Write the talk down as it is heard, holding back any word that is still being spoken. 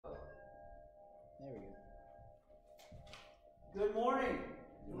There we go. Good morning.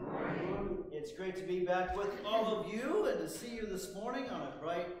 Good morning. It's great to be back with all of you and to see you this morning on a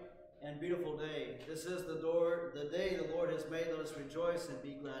bright and beautiful day. This is the day the Lord has made. Let us rejoice and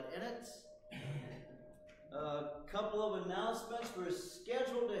be glad in it. A couple of announcements. We're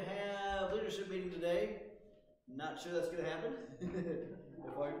scheduled to have leadership meeting today. Not sure that's going to happen.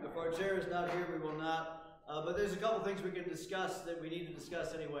 If our chair is not here, we will not. But there's a couple things we can discuss that we need to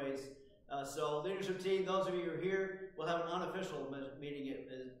discuss anyways. So leadership team, those of you who are here, will have an unofficial meeting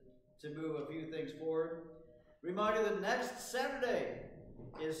to move a few things forward. Reminder that next Saturday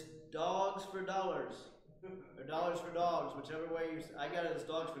is Dogs for Dollars. Or Dollars for Dogs, whichever way you say. I got it as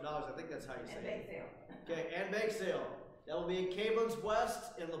Dogs for Dollars. I think that's how you say it. And bake sale. Okay, and bake sale. That will be in Cablin's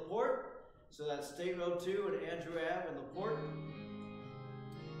West in LaPorte. So that's State Road 2 and Andrew Ave in LaPorte.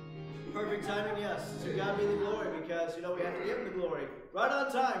 Perfect timing, yes. To God be the glory, because, you know, we have to give Him the glory. Right on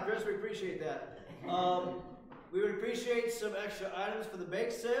time, Chris. We appreciate that. We would appreciate some extra items for the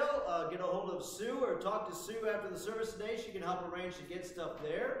bake sale. Get a hold of Sue or talk to Sue after the service today. She can help arrange to get stuff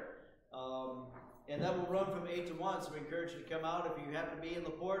there. And that will run from 8 to 1, so we encourage you to come out. If you happen to be in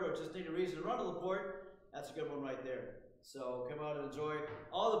LaPorte or just need a reason to run to LaPorte, that's a good one right there. So come out and enjoy.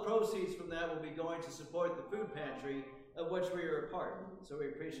 All the proceeds from that will be going to support the food pantry, of which we are a part. So we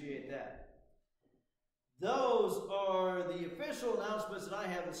appreciate that. Those are the official announcements that I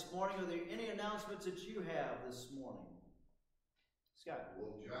have this morning. Are there any announcements that you have this morning? Scott?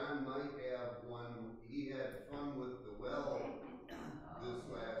 Well, John might have one. He had fun with the well this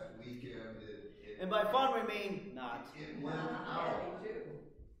last weekend. And by fun, we mean not. It went out.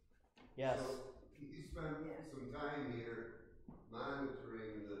 Yes. So he spent some time here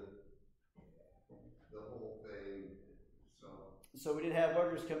monitoring the whole thing. So we did have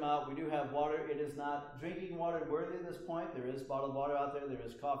workers come out. We do have water. It is not drinking water worthy at this point. There is bottled water out there. There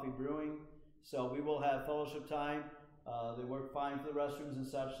is coffee brewing. So we will have fellowship time. They work fine for the restrooms and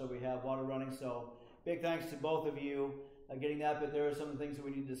such, so we have water running. So big thanks to both of you getting that. But there are some things that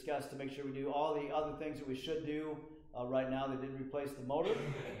we need to discuss to make sure we do all the other things that we should do. Right now, they did replace the motor.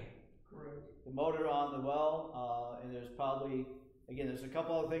 correct. The motor on the well, and there's probably, again, there's a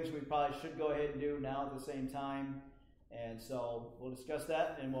couple other things we probably should go ahead and do now at the same time. And so we'll discuss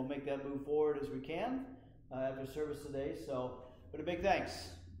that, and we'll make that move forward as we can after service today. So, but a big thanks.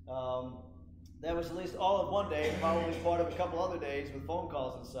 That was at least all of one day, probably part of a couple other days with phone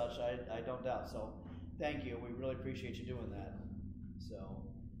calls and such, I don't doubt. So thank you. We really appreciate you doing that. So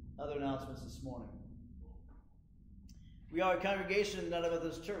other announcements this morning. We are a congregation in the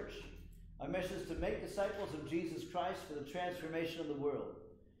Methodist Church. Our mission is to make disciples of Jesus Christ for the transformation of the world.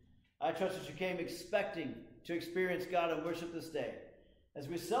 I trust that you came expecting to experience God and worship this day as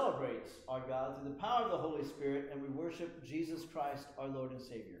we celebrate our God through the power of the Holy Spirit and we worship Jesus Christ, our Lord and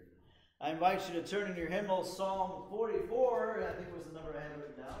Savior. I invite you to turn in your hymnal, Psalm 44, I think it was the number I had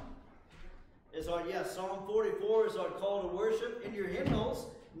written down. Psalm 44 is our call to worship. In your hymnals,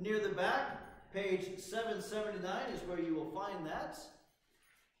 near the back, page 779 is where you will find that.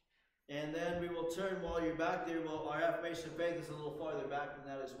 And then we will turn while you're back there. Well, our affirmation of faith is a little farther back than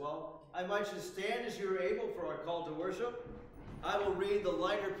that as well. I invite you to stand as you are able for our call to worship. I will read the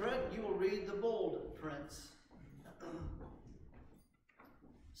lighter print. You will read the bold prints.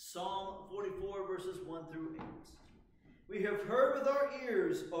 Psalm 44, verses 1 through 8. We have heard with our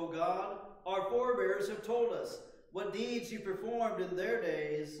ears, O God, our forebears have told us what deeds you performed in their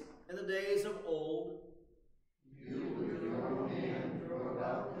days, in the days of old. You with your own hand drove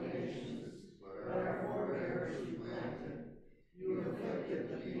out the nations, but our forebears you planted. You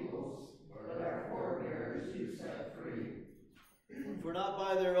afflicted the peoples, but our forebears you set free. For not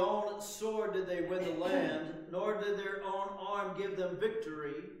by their own sword did they win the land, nor did their own arm give them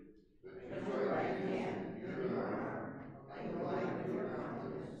victory. But your right hand, your arm, like the light of your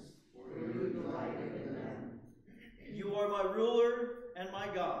countenance, for you delighted in them. You are my ruler and my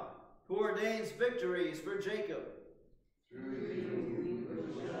God, who ordains victories for Jacob. Through you we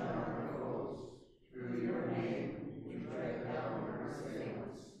push down our foes. Through your name we tread down our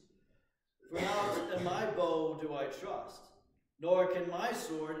assailants. For not in my bow do I trust, nor can my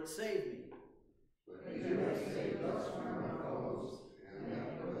sword save me. But you have saved us from our foes, and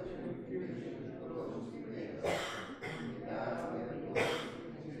have put to confusion those who hate us. To God we have glory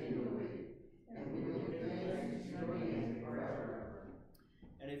continually, and we will give thanks to your name forever.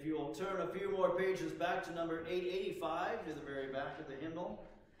 And if you will turn a few more pages back to number 885, to the very back of the hymnal.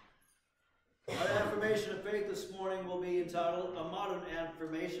 Our affirmation of faith this morning will be entitled A Modern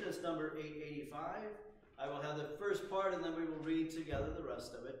Affirmation. It's number 885. I will have the first part and then we will read together the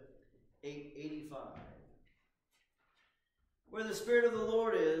rest of it. 885. Where the Spirit of the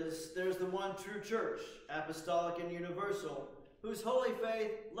Lord is, there's the one true church, apostolic and universal, whose holy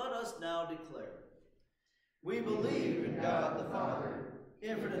faith let us now declare. We believe in God the Father,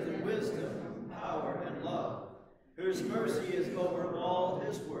 infinite in wisdom, power, and love, whose mercy is over all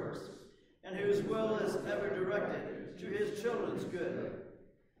his works, and whose will is ever directed to his children's good.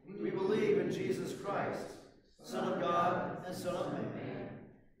 We believe in Jesus Christ, Son of God and Son of Man,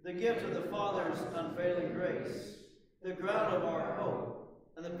 the gift of the Father's unfailing grace, the ground of our hope,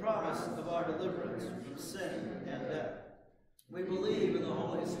 and the promise of our deliverance from sin and death. We believe in the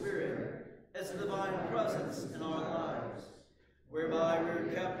Holy Spirit as a divine presence in our lives, whereby we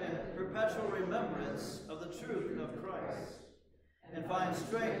are kept in perpetual remembrance of the truth of Christ, and find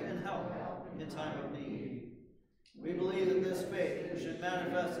strength and help in time of need. We believe that this faith should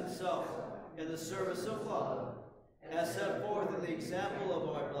manifest itself in the service of love, as set forth in the example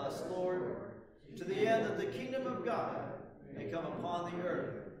of our blessed Lord, to the end that the kingdom of God may come upon the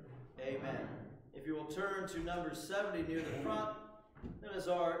earth. Amen. If you will turn to number 70 near the front, that is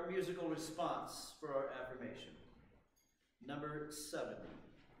our musical response for our affirmation. Number 70.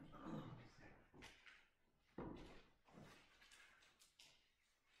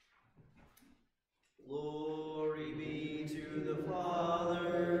 Glory be to the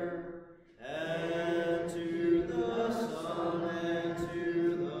Father, and to the Son, and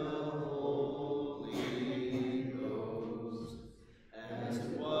to the Holy Ghost, as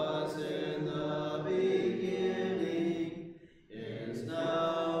it was in the beginning, is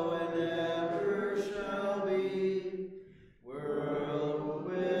now, and ever shall be, world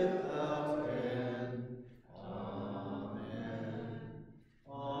without end. Amen.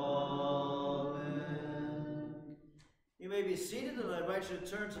 Amen. You may be seated, and I invite you to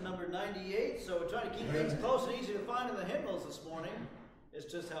turn to number 98. So we're trying to keep things close and easy to find in the hymnals this morning.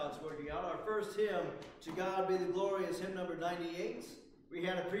 It's just how it's working out. Our first hymn, To God Be the Glory, is hymn number 98. We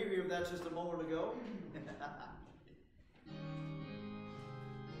had a preview of that just a moment ago.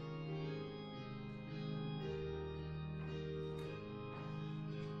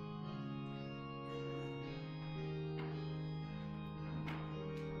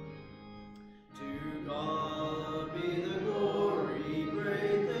 To God be the glory,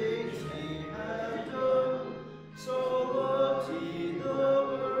 great things he hath done. So loved he the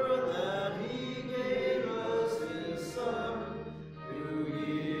world that he gave us his Son, who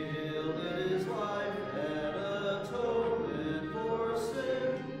yielded his life at a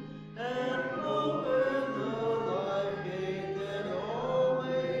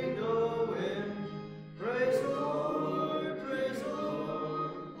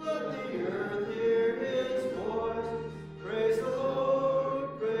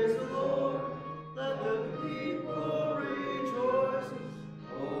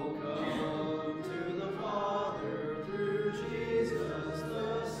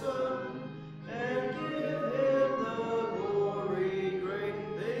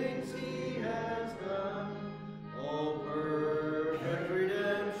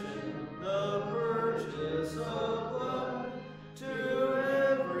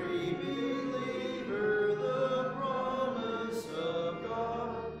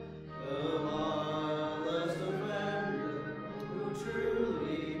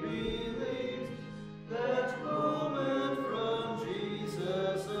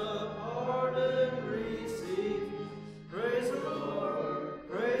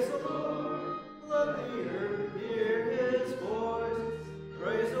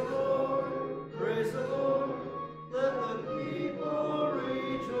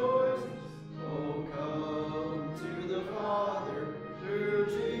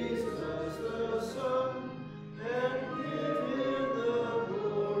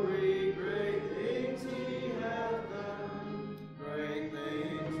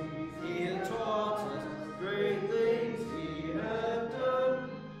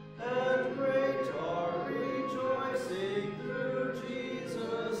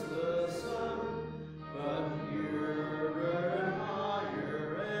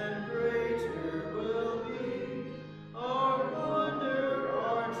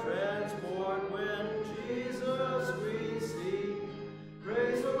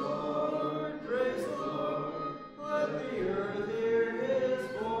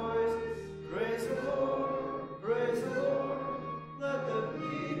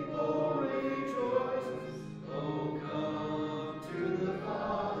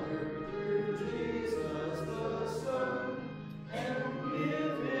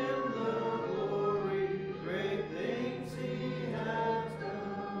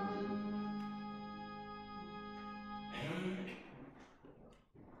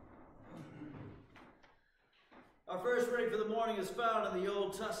reading for the morning is found in the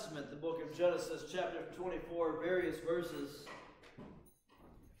Old Testament, the book of Genesis, chapter 24, various verses.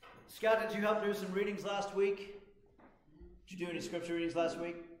 Scott, did you help do some readings last week? Did you do any scripture readings last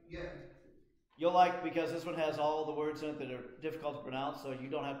week? Yeah. You'll like, because this one has all the words in it that are difficult to pronounce, so you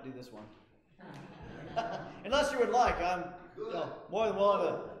don't have to do this one. Unless you would like, I'm more than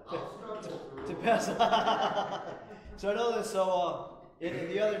willing to pass. So I know this. So in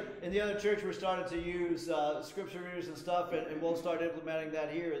the other church, we're starting to use scripture readers and stuff, and we'll start implementing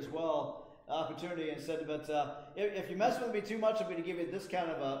that here as well. Opportunity and said, but if you mess with me too much, I'm going to give you this kind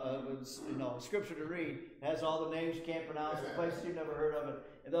of a scripture to read. It has all the names you can't pronounce, the places you've never heard of,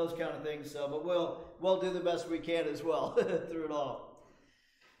 and those kind of things. So, but we'll do the best we can as well through it all.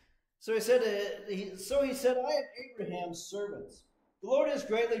 So he said, I am Abraham's servant. The Lord has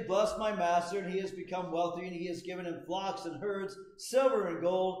greatly blessed my master, and he has become wealthy, and he has given him flocks and herds, silver and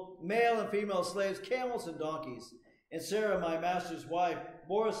gold, male and female slaves, camels and donkeys. And Sarah, my master's wife,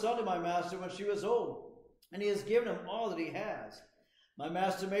 bore a son to my master when she was old, and he has given him all that he has. My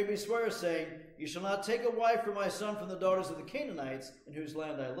master made me swear, saying, You shall not take a wife for my son from the daughters of the Canaanites, in whose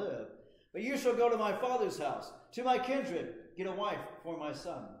land I live, but you shall go to my father's house, to my kindred, get a wife for my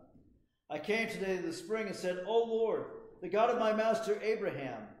son. I came today to the spring and said, O Lord, the God of my master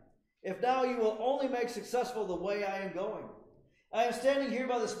Abraham, if now you will only make successful the way I am going. I am standing here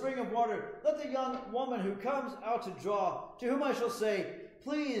by the spring of water. Let the young woman who comes out to draw, to whom I shall say,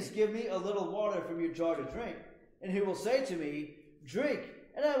 Please give me a little water from your jar to drink, and who will say to me, Drink,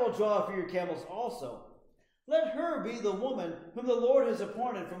 and I will draw for your camels also. Let her be the woman whom the Lord has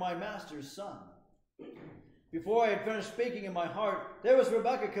appointed for my master's son. Before I had finished speaking in my heart, there was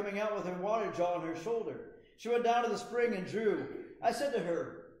Rebekah coming out with her water jar on her shoulder. She went down to the spring and drew. I said to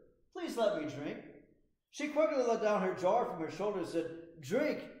her, Please let me drink. She quickly let down her jar from her shoulder and said,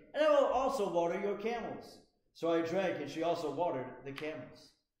 Drink, and I will also water your camels. So I drank, and she also watered the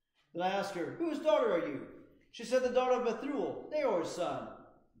camels. Then I asked her, Whose daughter are you? She said, The daughter of Bethuel, Naor's son,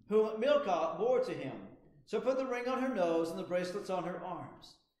 whom Milcah bore to him. So I put the ring on her nose and the bracelets on her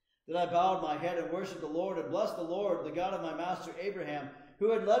arms. Then I bowed my head and worshipped the Lord and blessed the Lord, the God of my master Abraham,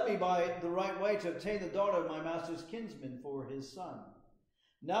 who had led me by the right way to obtain the daughter of my master's kinsman for his son.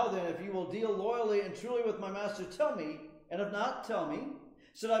 Now then, if you will deal loyally and truly with my master, tell me, and if not, tell me,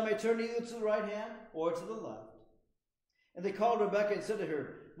 so that I may turn either to the right hand or to the left. And they called Rebekah and said to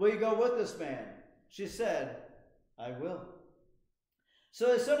her, Will you go with this man? She said, I will. So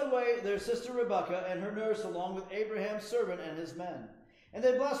they sent away their sister Rebekah and her nurse along with Abraham's servant and his men. And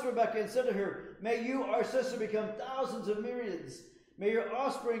they blessed Rebekah and said to her, May you, our sister, become thousands of myriads. May your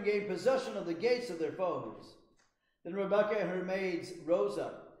offspring gain possession of the gates of their foes. Then Rebekah and her maids rose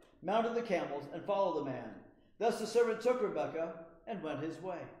up, mounted the camels, and followed the man. Thus the servant took Rebekah and went his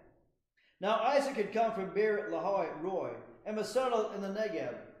way. Now Isaac had come from Beer Lahai Roi, and was settled in the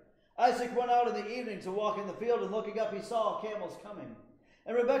Negev. Isaac went out in the evening to walk in the field, and looking up he saw camels coming.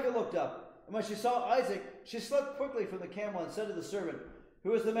 And Rebekah looked up, and when she saw Isaac, she slipped quickly from the camel and said to the servant,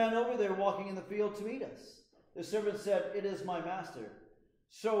 Who is the man over there walking in the field to meet us? The servant said, It is my master.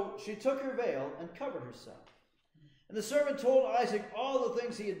 So she took her veil and covered herself. And the servant told Isaac all the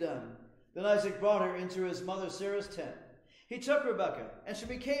things he had done. Then Isaac brought her into his mother Sarah's tent. He took Rebekah, and she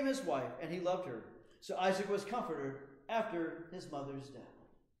became his wife, and he loved her. So Isaac was comforted after his mother's death.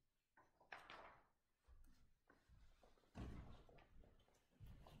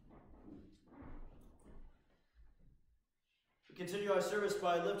 We continue our service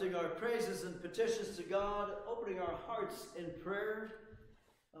by lifting our praises and petitions to God, opening our hearts in prayer.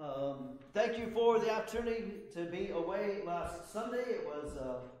 Thank you for the opportunity to be away last Sunday. It was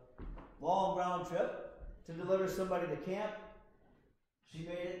a long round trip to deliver somebody to camp. She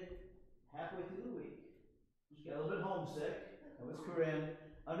made it halfway through the week. She got a little bit homesick. That was Corinne.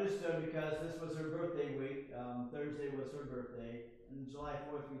 Understood, because this was her birthday week. Thursday was her birthday. And July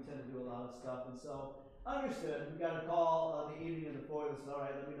 4th, we tend to do a lot of stuff. And so, understood. We got a call the evening of the 4th. I said, all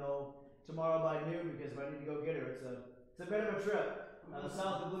right, let me know tomorrow by noon, because if I need to go get her, it's a bit of a trip.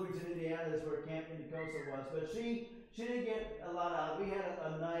 South of Bloomington, Indiana is where Camp Indicosa was. But she didn't get a lot out of it. We had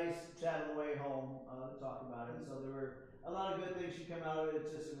a nice chat on the way home to talk about it. So there were a lot of good things she came out of it.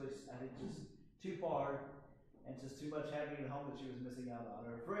 It was, I think, just too far and just too much happening at home that she was missing out on,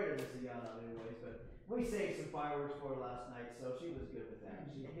 or afraid of missing out on anyways. But we saved some fireworks for her last night, so she was good with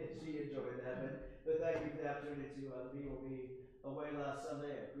that. She enjoyed that. But thank you for the opportunity to be away last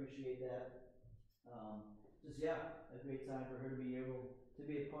Sunday. I appreciate that. A great time for her to be able to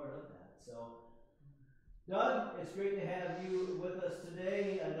be a part of that. So, Doug, it's great to have you with us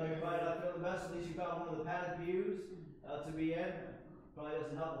today. I know you're probably not feeling the best. At least you found one of the padded pews to be in. Probably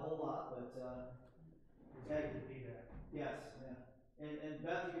doesn't help a whole lot, but glad to be there. Yes, yeah. And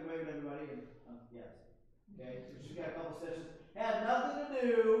Beth, you can wave at everybody and, yes. Okay, so she's got a couple stitches. Had nothing to do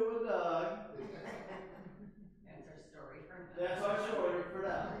with Doug. That's our story for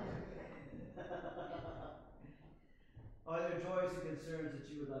now. That's our story for now. Are there joys and concerns that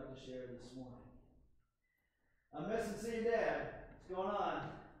you would like to share this morning? I'm missing seeing Dad. What's going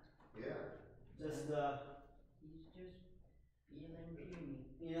on? Yeah. Just, He's just feeling puny.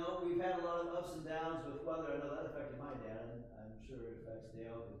 you know, we've had a lot of ups and downs with weather. I know that affected my dad, and I'm sure it affects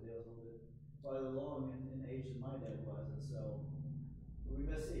Dale, because Dale's a little bit farther along in age than my dad was, and so we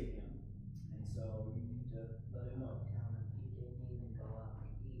miss seeing him. And so we need to let him know. Tell him he didn't even go out to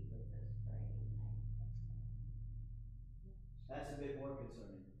eat with us Friday night. That's a bit more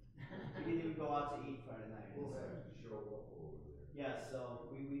concerning. We didn't even go out to eat Friday night. We'll have to show up over there. Yeah,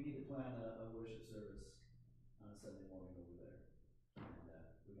 so we need to plan a worship service on a Sunday morning over there. And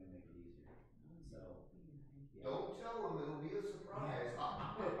we're going to make it easier. So, yeah. Don't tell him, it'll be a surprise.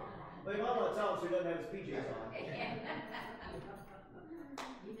 But you might want to tell him so he doesn't have his PJs on. He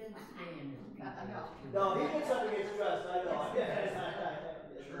didn't stay in his No, he gets up and gets dressed, I know.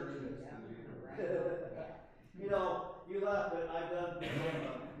 You know, you laugh, but I've done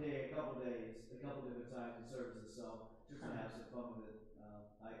pajama day a couple different times in services, so just to have some fun with it.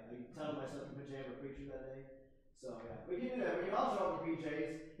 I titled myself a pajama preacher that day, so yeah, we can do that. We can all show up in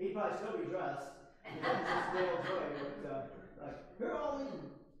PJs. He'd probably still be dressed. Just Dale Joy, but like, we're all in.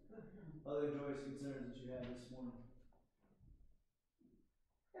 Other joyous concerns that you had this morning?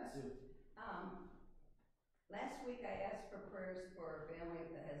 Yeah, Sue. Last week I asked for prayers for a family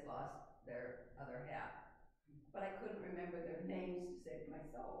that has lost their other half, but I couldn't remember their names to save my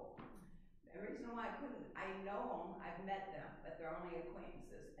soul. The reason why I couldn't, I know them, I've met them, but they're only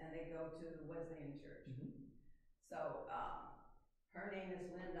acquaintances, and they go to the Wesleyan Church. So, her name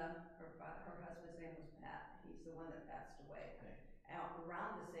is Linda, her husband's name was Pat, he's the one that passed away. Okay.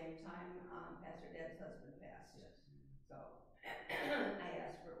 Around the same time, Pastor Deb's husband passed. Yes. So, I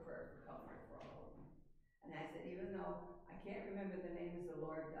asked for prayer for comfort for all of them. And I said, even though I can't remember the names, the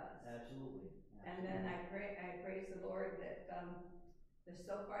Lord does. Absolutely. And then I praise the Lord that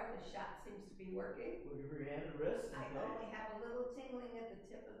so far the shot seems to be working. With your hand and wrist? I only have a little tingling at the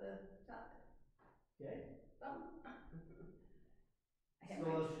tip of the Okay. thumb.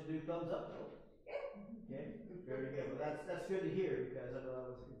 Still wants you to do thumbs up though. Yeah. Okay. Very good. Well, that's good to hear, because I know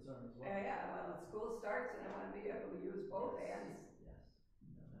that was a concern as well. Yeah, well, school starts and I want to be able to use both hands. Yes.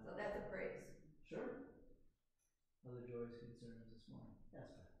 So that's a praise. Sure. Other joyous concerns this morning? Yes,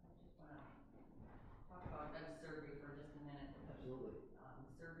 sir. I just want to talk about Doug's surgery for just a minute. Absolutely.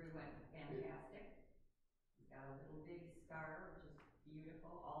 Surgery went fantastic. He's got a little big scar, which is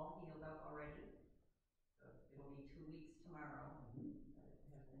beautiful, all healed up already. So it'll be 2 weeks tomorrow that it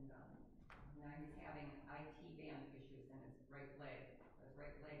has been done. Now he's having IT band issues in his right leg. His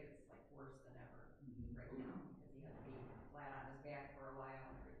right leg is like worse than ever right now, because he had to be flat on his back for a while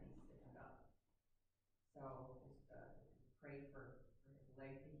and everything stiffened up. So just pray for his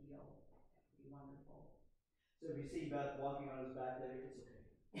leg to heal. That would be wonderful. So if you see Beth walking on his back there, it's okay.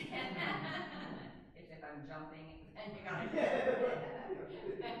 It's if I'm jumping, and you gotta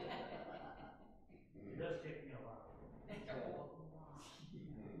It does take me a while.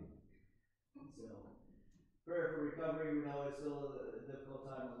 So, prayer for recovery. We know it's still a difficult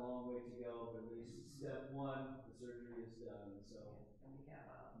time, a long way to go, but at least step one, the surgery is done. So, and we have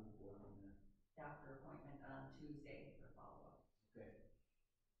a move forward from there. doctor appointment on Tuesday for follow-up. Okay.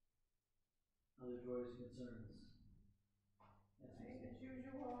 Other joyous concerns? Yes, As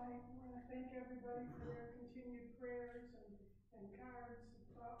usual, I want to thank everybody for their continued prayers and cards and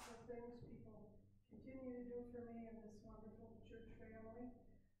thoughtful things people continue to do for me and this wonderful church family.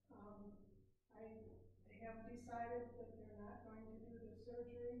 They have decided that they're not going to do the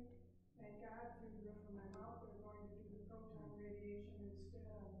surgery. Thank God, through the roof of my mouth, they're going to do the proton radiation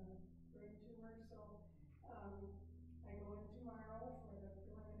instead on the brain tumor. So I go in tomorrow for the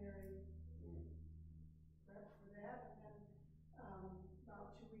preliminary prep for that, and then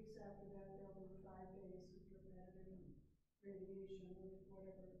about 2 weeks after that, they'll do 5 days of preventative radiation with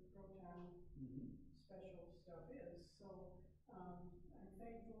whatever proton special stuff is. So I'm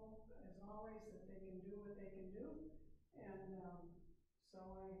thankful, as always, that they can do what they can do, and so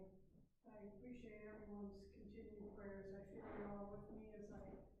I appreciate everyone's continued prayers. I feel you all with me as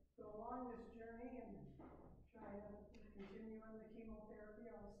I go along this journey and try to continue on the chemotherapy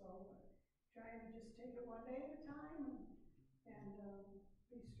also. Trying to just take it one day at a time and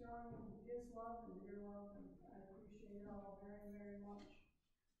be strong in His love and your love, and I appreciate it all very, very much.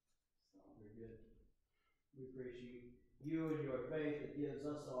 So. Very good. We appreciate you and your faith that gives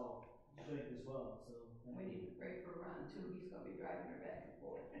us all strength as well. So We need to pray for Ron too, he's gonna be driving her back and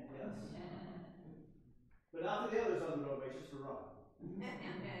forth. yes. But not for the others on the roadway, just for Ron.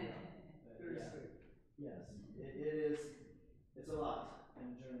 Very Yeah. safe. Yes, it is. It's a lot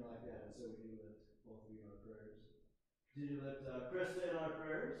in a journey like that, and so we do lift both of you in our prayers. Continue to lift Krista in our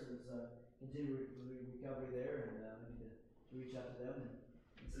prayers as continue recovery there, and we need to reach out to them and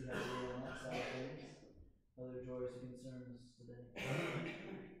see how they're doing on that side of things. Other joys and concerns today.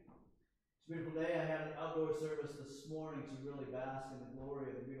 It's a beautiful day. I had an outdoor service this morning to really bask in the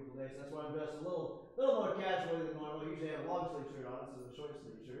glory of the beautiful day. So that's why I'm dressed a little more casually than normal. I usually have a long sleeve shirt on instead of a short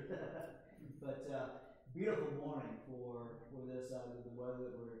sleeve shirt. But beautiful morning for this the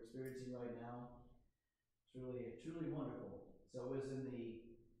weather that we're experiencing right now. It's really truly wonderful. So it was in the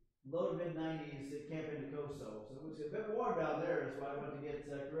low to mid 90s at Camp Indicoso. So it was a bit warm down there. That's why I went to get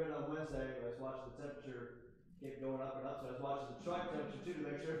Corinne on Wednesday. I was watching the temperature kept going up and up, so I was watching the truck temperature too to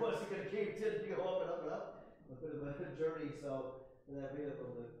make sure it wasn't going to continue to go up and up and up. A bit of a journey, so for that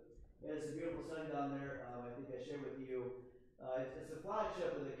vehicle. But yeah, it's a beautiful sun down there. I think I shared with you. It's a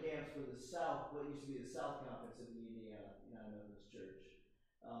flagship of the camps for the South, what used to be the South Conference of the United Methodist Church.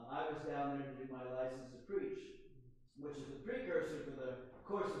 I was down there to do my license to preach, which is a precursor for the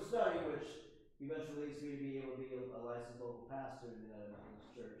course of study, which eventually leads me to be able to be a licensed local pastor in the United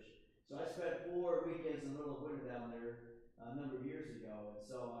Methodist Church. So I spent 4 weekends in the middle of winter down there a number of years ago, and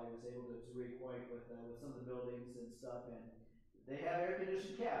so I was able to reacquaint with some of the buildings and stuff. And they have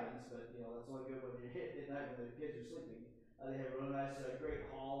air-conditioned cabins, but that's only good when you're hit at night when the kids are sleeping. They have a really nice, great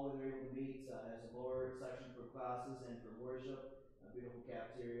hall where they're able to meet. Has a lower section for classes and for worship. A beautiful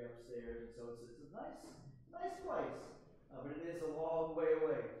cafeteria upstairs, and so it's a nice place. But it is a long way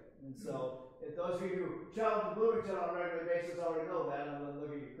away, and so. If those of you who travel to Bloomington on a regular basis already know that, I'm going to look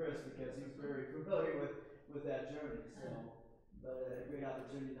at Chris because he's very familiar with that journey. So, but a great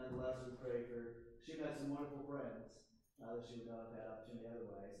opportunity nonetheless to pray for. She met some wonderful friends that she would not have had opportunity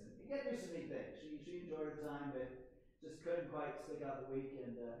otherwise, and you get to do some neat things. She enjoyed her time, but just couldn't quite stick out the week,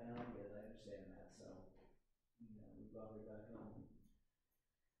 and I get it. I understand that. So, we brought her back home.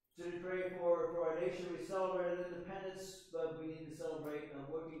 So we pray for our nation. We celebrate independence, but we need to celebrate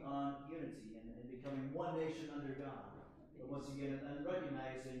working on unity and becoming one nation under God. But once again, and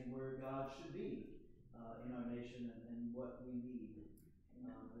recognizing where God should be in our nation and what we need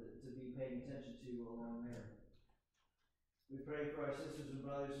to be paying attention to along there. We pray for our sisters and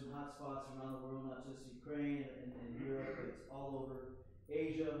brothers in hot spots around the world, not just Ukraine and Europe, but it's all over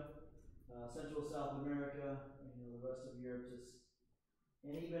Asia, Central South America, the rest of Europe,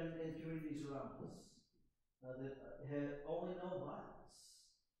 and even in communities around us that only know violence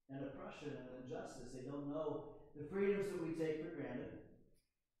and oppression and injustice. They don't know the freedoms that we take for granted.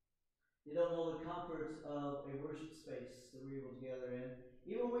 They don't know the comforts of a worship space that we're able to gather in.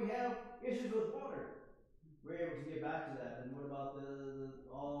 Even when we have issues with water, we're able to get back to that. And what about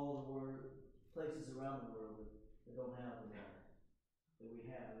all the places around the world that don't have the water that we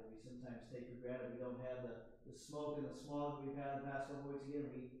have, that we sometimes take for granted? We don't have the smoke and the smog that we've had in the past couple weeks. Again,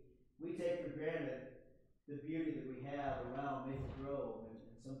 we take for granted the beauty that we have around Maple Grove, and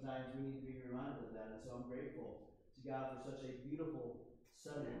sometimes we need to be reminded of that. And so I'm grateful to God for such a beautiful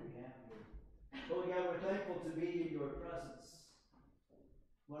Sunday that we have here. Lord God, we're thankful to be in your presence.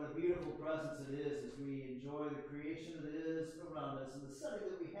 What a beautiful presence it is as we enjoy the creation that is around us and the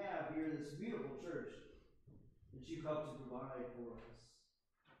setting that we have here in this beautiful church that you've helped to provide for us.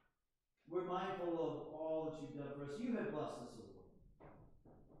 We're mindful of all that you've done for us. You have blessed us, O Lord.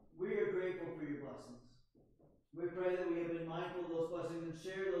 We are grateful for your blessings. We pray that we have been mindful of those blessings and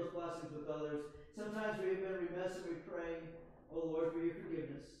share those blessings with others. Sometimes we have been remiss and we pray, O Lord, for your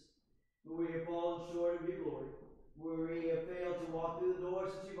forgiveness. Where we have fallen short of your glory. Where we have failed to walk through the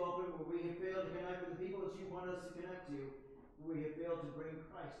doors that you've opened. Where we have failed to connect with the people that you want us to connect to. Where we have failed to bring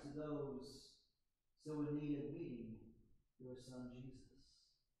Christ to those so in need of meeting your Son, Jesus.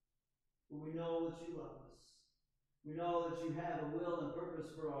 We know that you love us. We know that you have a will and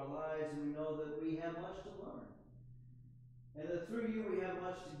purpose for our lives, and we know that we have much to learn. And that through you we have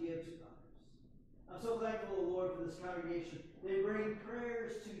much to give to others. I'm so thankful, Lord, for this congregation. They bring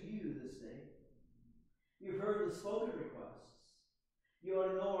prayers to you this day. You've heard the spoken requests. You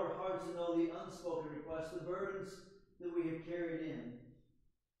ought to know our hearts and know the unspoken requests, the burdens that we have carried in.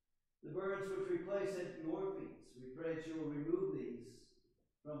 The burdens which we place at your feet. We pray that you will remove these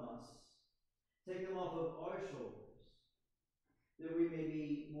from us. Take them off of our shoulders, that we may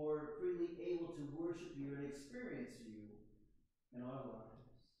be more freely able to worship you and experience you in our lives.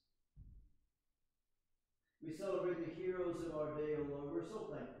 We celebrate the heroes of our day, O Lord. We're so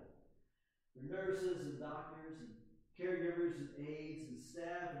thankful for nurses and doctors and caregivers and aides and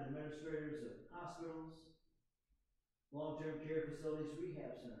staff and administrators of hospitals, long-term care facilities,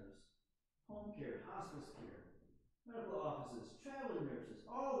 rehab centers, home care, hospice care, medical offices, traveling nurses,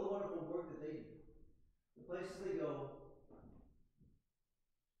 all the wonderful work that they do, the places they go,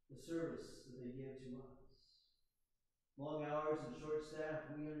 the service that they give to us. Long hours and short staff,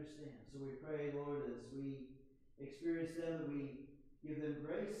 we understand. So we pray, Lord, as we experience them, that we give them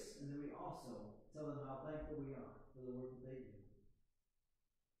grace, and that we also tell them how thankful we are for the work that they do.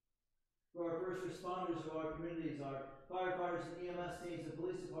 For our first responders of our communities, our firefighters and EMS teams and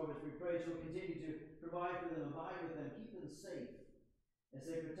police departments, we pray that you'll continue to provide for them, abide with them, keep them safe as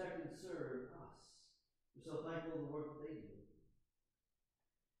they protect and serve us. We're so thankful for the work that they do.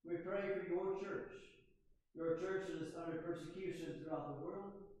 We pray for your church that is under persecution throughout the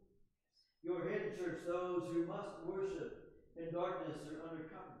world. Your hidden church, those who must worship in darkness or under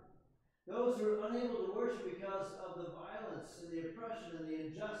cover. Those who are unable to worship because of the violence and the oppression and the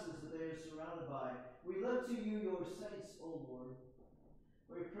injustice that they are surrounded by. We lift to you your saints, O Lord.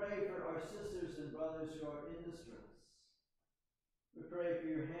 We pray for our sisters and brothers who are in distress. We pray for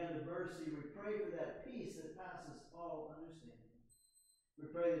your hand of mercy. We pray for that peace that passes all understanding.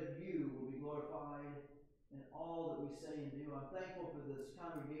 We pray that you will be glorified in all that we say and do. I'm thankful for this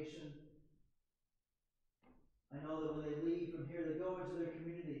congregation. I know that when they leave from here, they go into their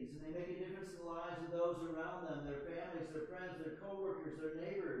communities and they make a difference in the lives of those around them, their families, their friends, their co-workers, their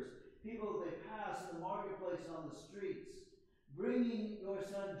neighbors, people that they pass in the marketplace and on the streets, bringing your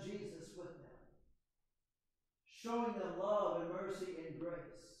son Jesus with them, showing them love and mercy and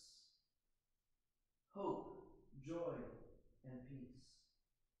grace, hope, joy, and peace.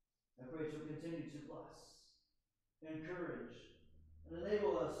 I pray you'll continue to bless, encourage, and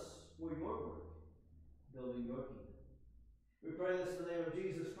enable us for your work, building your kingdom. We pray this in the name of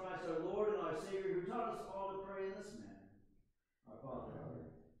Jesus Christ, our Lord and our Savior, who taught us all to pray in this manner. Our Father,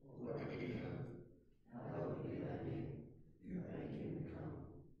 who art in heaven, hallowed be thy name. Thy kingdom come,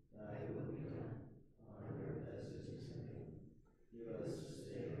 thy will be done, on earth as it is in heaven. Give us this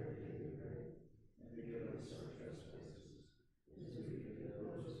day our daily bread, and forgive us our trespasses, as we forgive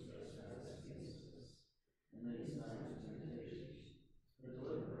those who trespass against us. And lead us not into temptation, but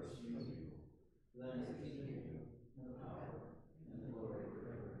deliver us from evil. Thine is the kingdom, and the power, and the glory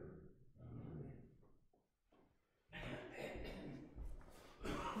forever. Amen.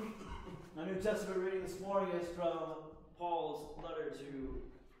 Our New Testament reading this morning is from Paul's letter to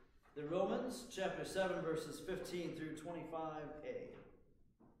the Romans, chapter 7, verses 15 through 25a.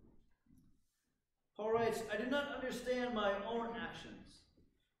 Paul writes, I do not understand my own actions,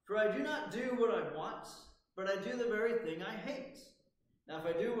 for I do not do what I want, but I do the very thing I hate. Now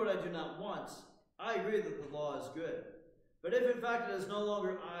if I do what I do not want, I agree that the law is good. But if in fact it is no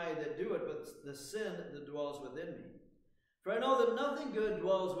longer I that do it, but the sin that dwells within me. For I know that nothing good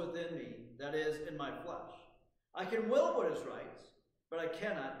dwells within me, that is, in my flesh. I can will what is right, but I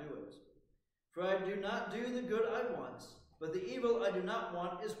cannot do it. For I do not do the good I want, but the evil I do not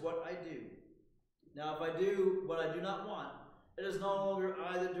want is what I do. Now if I do what I do not want, it is no longer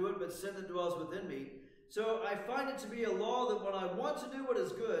I that do it, but sin that dwells within me. So I find it to be a law that when I want to do what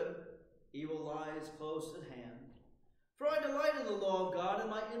is good, evil lies close at hand. For I delight in the law of God in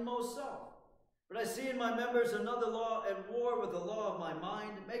my inmost self. But I see in my members another law at war with the law of my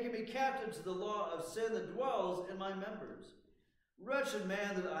mind, making me captive to the law of sin that dwells in my members. Wretched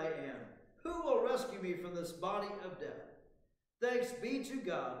man that I am, who will rescue me from this body of death? Thanks be to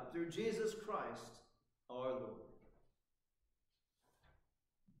God through Jesus Christ our Lord.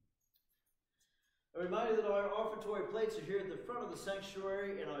 A reminder that our offertory plates are here at the front of the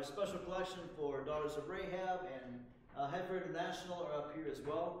sanctuary, and our special collection for Daughters of Rahab and Heifer International are up here as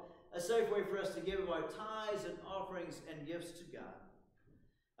well. A safe way for us to give our tithes and offerings and gifts to God.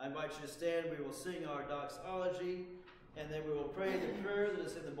 I invite you to stand. We will sing our doxology, and then we will pray the prayer that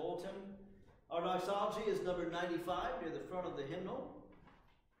is in the bulletin. Our doxology is number 95 near the front of the hymnal.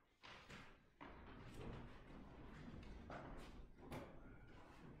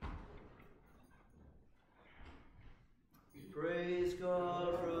 Praise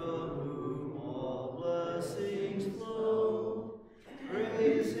God from whom all blessings flow.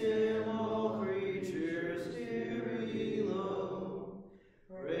 Praise him, all creatures here below.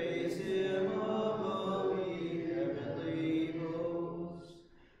 Praise him above, ye heavenly hosts.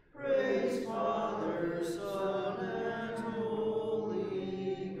 Praise Father, Son, and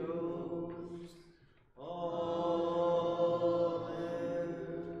Holy Ghost. Amen.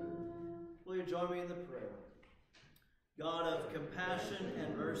 Will you join me in the prayer? God of compassion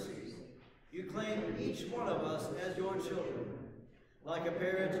and mercy, you claim each one of us as your children. Like a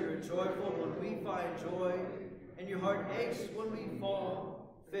parent, you are joyful when we find joy, and your heart aches when we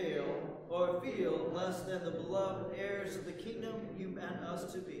fall, fail, or feel less than the beloved heirs of the kingdom you meant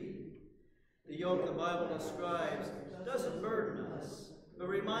us to be. The yoke the Bible describes doesn't burden us, but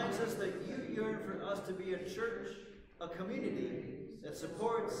reminds us that you yearn for us to be a church, a community that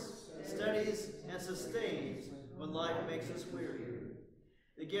supports, studies, and sustains when life makes us weary.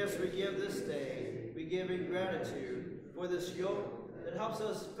 The gifts we give this day, we give in gratitude for this yoke that helps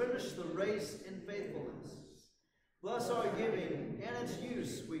us finish the race in faithfulness. Bless our giving and its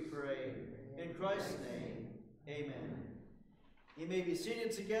use, we pray. In Christ's name, amen. You may be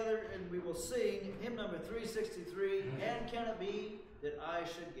seated together, and we will sing hymn number 363, And Can It Be That I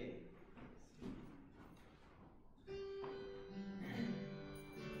Should Gain?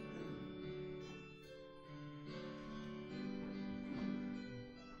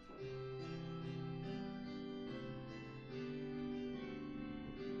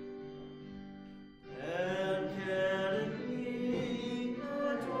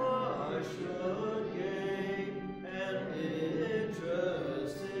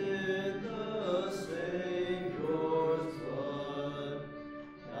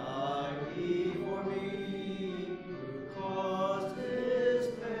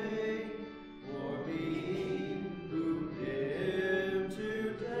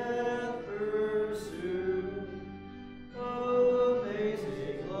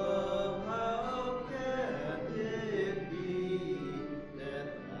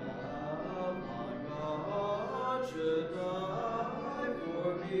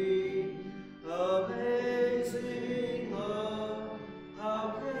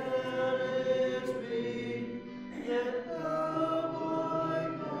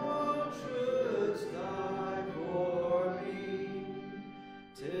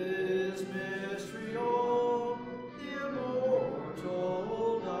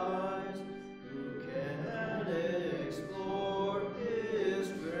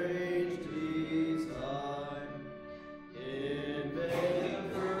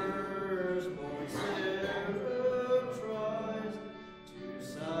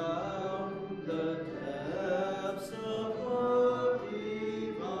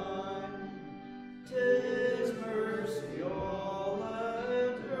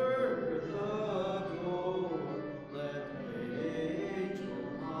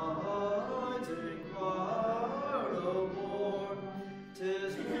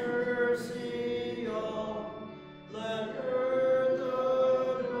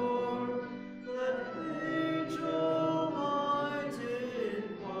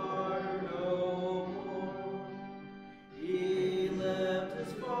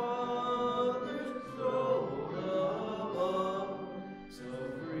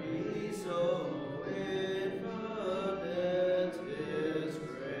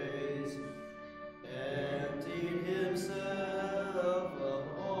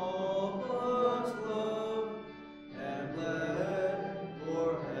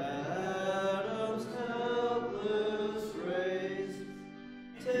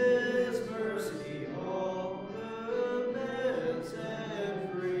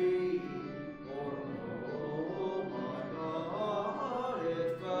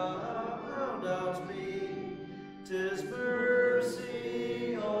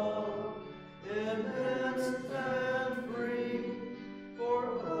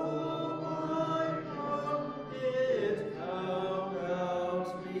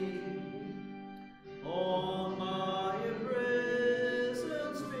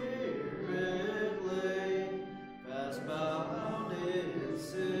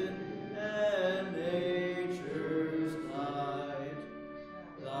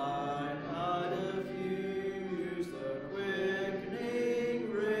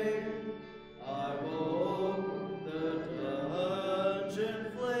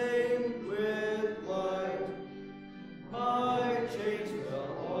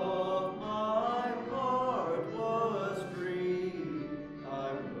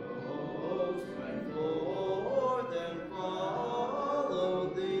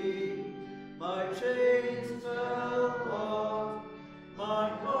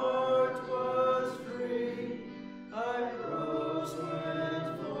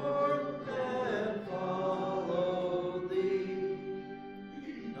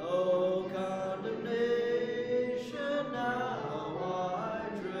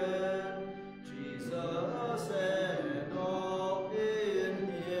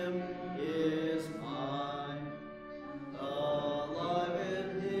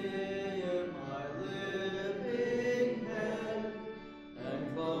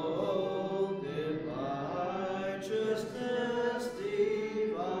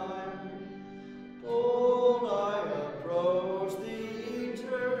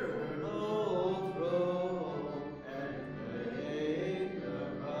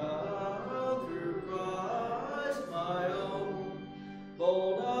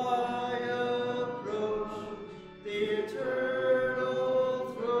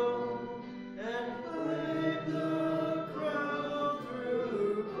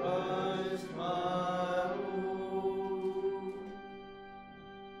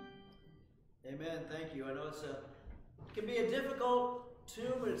 difficult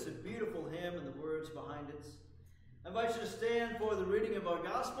tune, but it's a beautiful hymn and the words behind it. I invite you to stand for the reading of our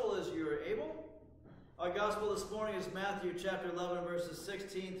gospel as you are able. Our gospel this morning is Matthew chapter 11, verses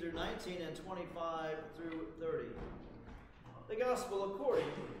 16 through 19 and 25 through 30. The gospel according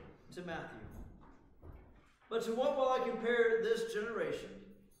to Matthew. But to what will I compare this generation?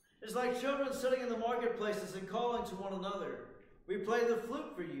 It's like children sitting in the marketplaces and calling to one another. We played the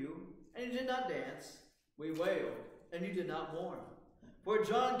flute for you, and you did not dance. We wailed, and you did not mourn. For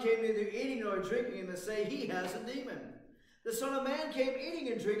John came neither eating nor drinking, and they say he has a demon. The Son of Man came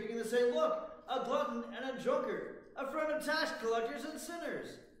eating and drinking, and they say, look, a glutton and a drunkard, a friend of tax collectors and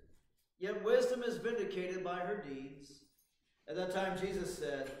sinners. Yet wisdom is vindicated by her deeds. At that time Jesus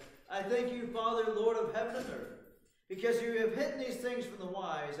said, I thank you, Father, Lord of heaven and earth, because you have hidden these things from the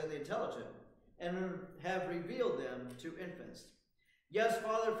wise and the intelligent, and have revealed them to infants. Yes,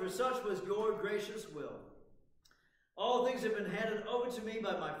 Father, for such was your gracious will. All things have been handed over to me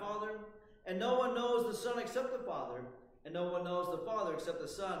by my Father, and no one knows the Son except the Father, and no one knows the Father except the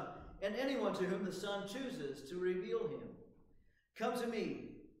Son, and anyone to whom the Son chooses to reveal him. Come to me,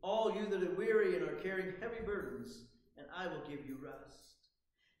 all you that are weary and are carrying heavy burdens, and I will give you rest.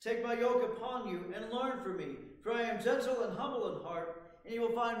 Take my yoke upon you and learn from me, for I am gentle and humble in heart, and you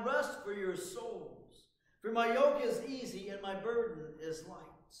will find rest for your souls. For my yoke is easy and my burden is light.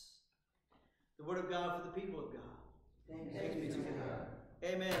 The word of God for the people of God. Thanks be to God.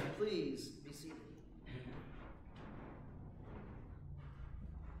 Amen. Please be seated.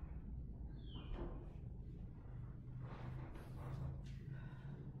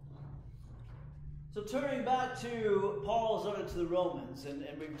 So turning back to Paul's letter to the Romans, and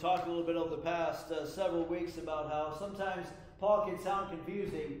we've talked a little bit over the past several weeks about how sometimes Paul can sound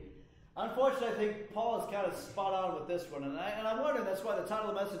confusing. Unfortunately, I think Paul is kind of spot on with this one, and I'm wondering, that's why the title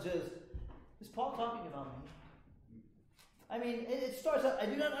of the message is Paul talking about me? I mean, it starts out, I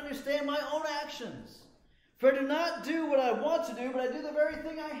do not understand my own actions, for I do not do what I want to do, but I do the very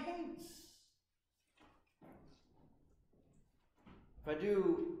thing I hate. If I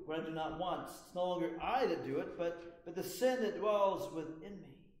do what I do not want, it's no longer I that do it, but the sin that dwells within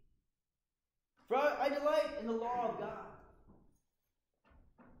me. For I delight in the law of God.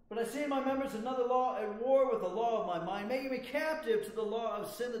 But I see in my members another law at war with the law of my mind, making me captive to the law of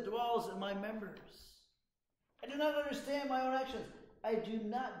sin that dwells in my members. I do not understand my own actions. I do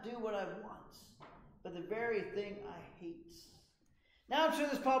not do what I want, but the very thing I hate. Now I'm sure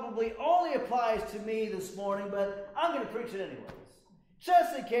this probably only applies to me this morning, but I'm going to preach it anyways.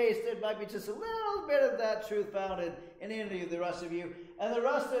 Just in case there might be just a little bit of that truth found in any of the rest of you. And the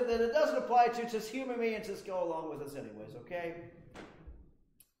rest that it doesn't apply to, just humor me and just go along with us anyways, okay?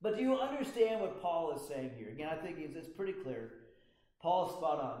 But do you understand what Paul is saying here? Again, I think it's pretty clear. Paul's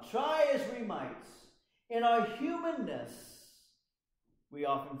spot on. Try as we might, in our humanness, we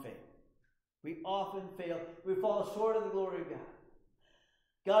often fail. We often fail. We fall short of the glory of God.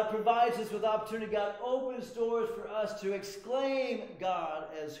 God provides us with opportunity. God opens doors for us to exclaim God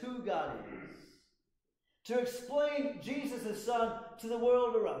as who God is. To explain Jesus, his Son, to the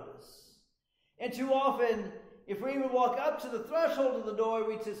world around us. And too often, if we even walk up to the threshold of the door,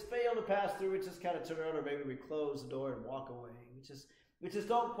 we just fail to pass through. We just kind of turn around, or maybe we close the door and walk away. We just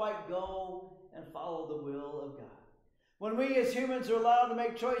don't quite go and follow the will of God. When we as humans are allowed to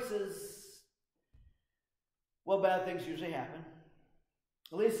make choices, well, bad things usually happen.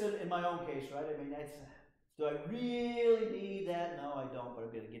 At least in my own case, right? I mean, do I really need that? No, I don't, but I'm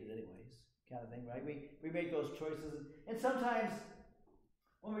going to get it anyways, kind of thing, right? We make those choices. And sometimes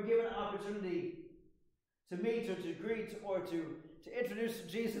when we're given an opportunity to meet or to greet or to introduce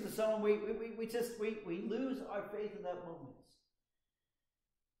Jesus to someone, we lose our faith in that moment.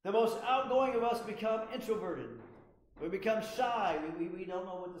 The most outgoing of us become introverted. We become shy. We don't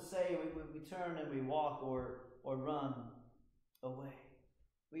know what to say. We turn and we walk or run away.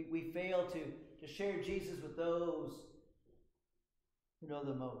 We fail to share Jesus with those who know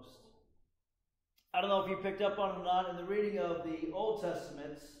the most. I don't know if you picked up on it or not in the reading of the Old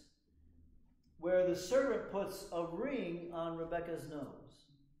Testament, where the servant puts a ring on Rebekah's nose.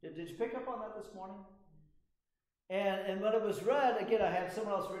 Did you pick up on that this morning? And when it was read, again, I had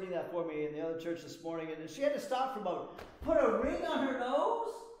someone else reading that for me in the other church this morning, and she had to stop for a moment. Put a ring on her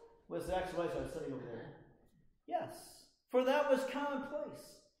nose? Was the explanation I was sitting over there. Yes, for that was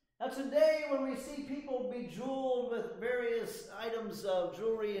commonplace. Now today, when we see people bejeweled with various items of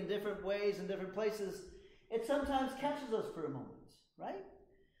jewelry in different ways in different places, it sometimes catches us for a moment, right?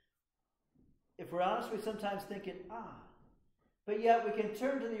 If we're honest, we sometimes think it odd. But yet we can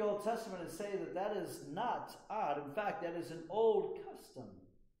turn to the Old Testament and say that is not odd. In fact, that is an old custom.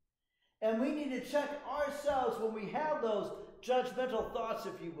 And we need to check ourselves when we have those judgmental thoughts,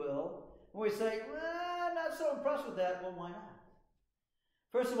 if you will, when we say, well, I'm not so impressed with that. Well, why not?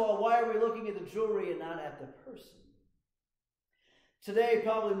 First of all, why are we looking at the jewelry and not at the person? Today,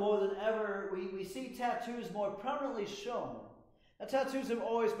 probably more than ever, we see tattoos more prominently shown. Now, tattoos have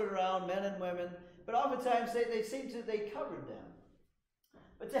always been around, men and women, but oftentimes they covered them.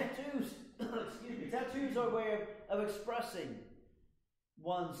 But tattoos, tattoos are a way of expressing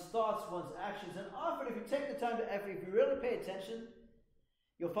one's thoughts, one's actions, and often if you take the time if you really pay attention,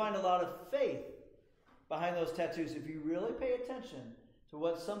 you'll find a lot of faith behind those tattoos. If you really pay attention to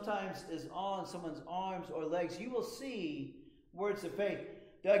what sometimes is on someone's arms or legs, you will see words of faith.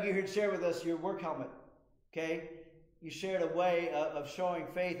 Doug, you here to share with us your work helmet, okay? You shared a way of showing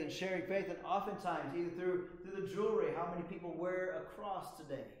faith and sharing faith, and oftentimes, either through the jewelry, how many people wear a cross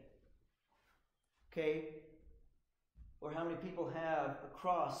today, okay? Or how many people have a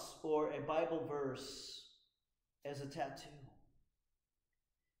cross or a Bible verse as a tattoo.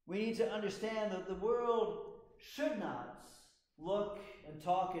 We need to understand that the world should not look and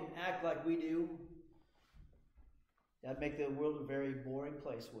talk and act like we do. That'd make the world a very boring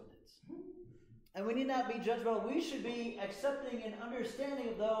place, wouldn't it? And we need not be judgmental. We should be accepting and understanding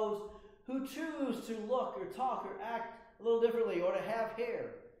of those who choose to look or talk or act a little differently or to have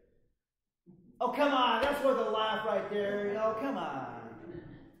hair. Oh, come on. That's worth a laugh right there. Oh, come on.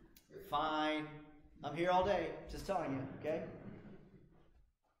 Fine. I'm here all day. Just telling you, okay?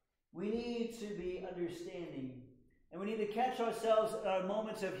 We need to be understanding. And we need to catch ourselves at our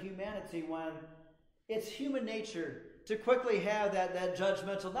moments of humanity when it's human nature to quickly have that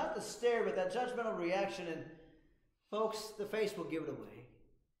judgmental, not the stare, but that judgmental reaction. And folks, the face will give it away.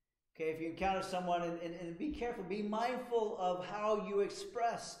 Okay, if you encounter someone, and be careful, be mindful of how you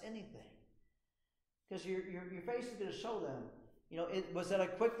express anything. Because your face is going to show them. You know, was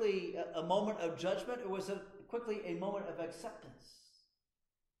that quickly a moment of judgment, or was it quickly a moment of acceptance?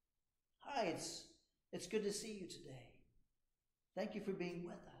 Hi, it's good to see you today. Thank you for being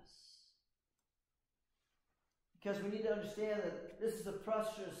with us. Because we need to understand that this is a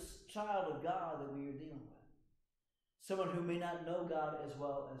precious child of God that we are dealing with. Someone who may not know God as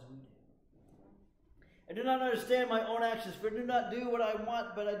well as we do. I do not understand my own actions, for I do not do what I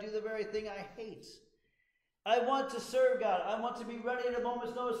want, but I do the very thing I hate. I want to serve God. I want to be ready at a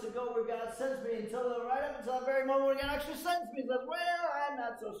moment's notice to go where God sends me right up until that very moment when God actually sends me. He says, well, I'm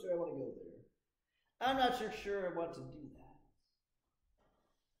not so sure I want to go there. I'm not so sure I want to do that.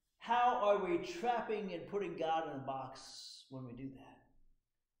 How are we trapping and putting God in a box when we do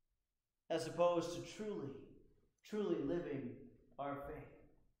that? As opposed to truly living our faith.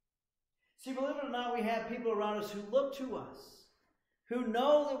 See, believe it or not, we have people around us who look to us, who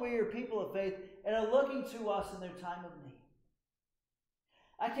know that we are people of faith, and are looking to us in their time of need.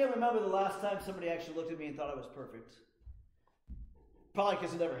 I can't remember the last time somebody actually looked at me and thought I was perfect. Probably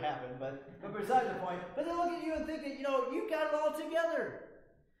because it never happened, but besides the point. But they look at you and think that, you've got it all together.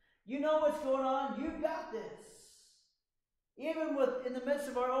 You know what's going on. You've got this. Even in the midst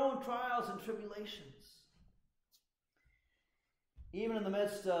of our own trials and tribulations. Even in the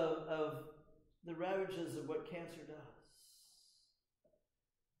midst of the ravages of what cancer does.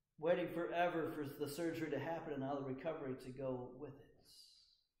 Waiting forever for the surgery to happen and now the recovery to go with it.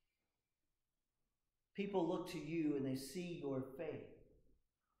 People look to you and they see your faith.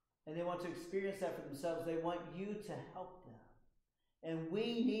 And they want to experience that for themselves. They want you to help them. And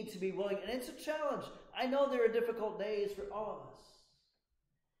we need to be willing. And it's a challenge. I know there are difficult days for all of us.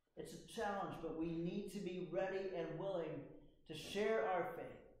 It's a challenge, but we need to be ready and willing to share our faith.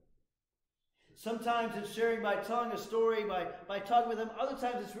 Sometimes it's sharing by telling a story, by talking with them. Other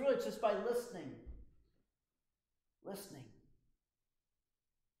times it's really just by listening. Listening.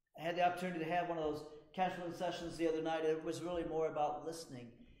 I had the opportunity to have one of those counseling sessions the other night. It was really more about listening.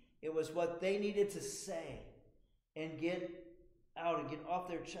 It was what they needed to say and get out and get off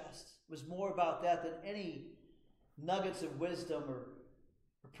their chest. It was more about that than any nuggets of wisdom or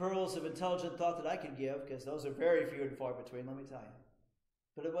pearls of intelligent thought that I could give, because those are very few and far between, let me tell you.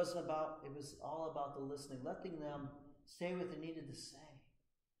 But it was all about the listening, letting them say what they needed to say.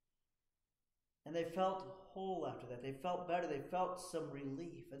 And they felt whole after that. They felt better. They felt some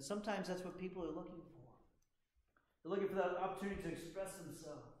relief. And sometimes that's what people are looking for. They're looking for that opportunity to express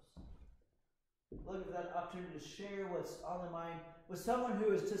themselves. They're looking for that opportunity to share what's on their mind with someone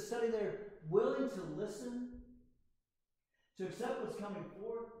who is just sitting there willing to listen, to accept what's coming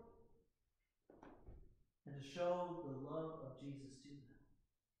forth, and to show the love of Jesus to them.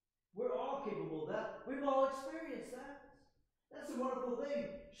 We're all capable of that. We've all experienced that. That's a wonderful thing.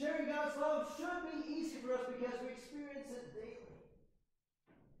 Sharing God's love should be easy for us because we experience it daily.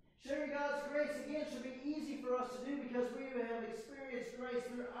 Sharing God's grace again should be easy for us to do because we have experienced grace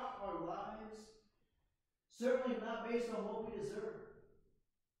throughout our lives. Certainly not based on what we deserve.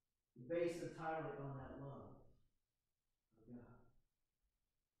 Based entirely on that love of God.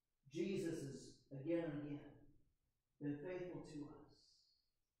 Jesus has again and again been faithful to us.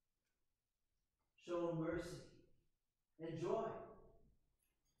 Shown mercy and joy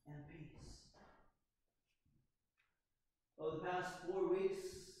and peace. Over the past 4 weeks,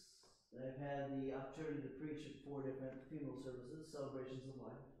 I've had the opportunity to preach at 4 different funeral services, celebrations of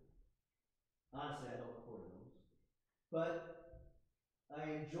life. Honestly, I don't record those. But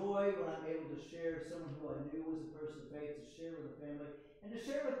I enjoy when I'm able to share someone who I knew was a person of faith, to share with the family, and to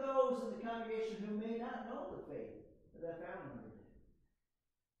share with those in the congregation who may not know the faith that that family member did.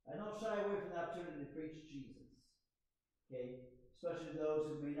 I don't shy away from the opportunity to preach Jesus. Okay? Especially those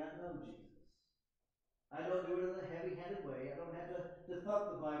who may not know Jesus. I don't do it in a heavy-handed way. I don't have to thump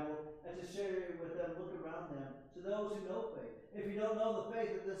the Bible. I just share it with them, look around them, to those who know faith. If you don't know the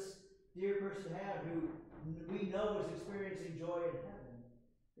faith that this dear person had, who we know is experiencing joy in heaven,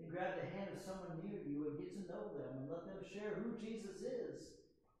 then grab the hand of someone near you and get to know them and let them share who Jesus is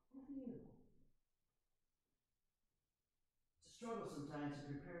with you. It's a struggle sometimes to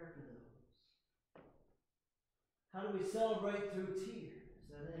prepare for those. How do we celebrate through tears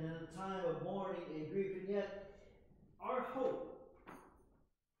and in a time of mourning and grief? And yet, our hope,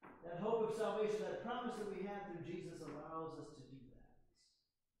 that hope of salvation, that promise that we have through Jesus allows us to do that.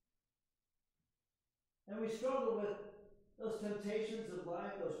 And we struggle with those temptations of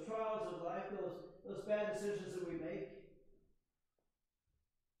life, those trials of life, those bad decisions that we make.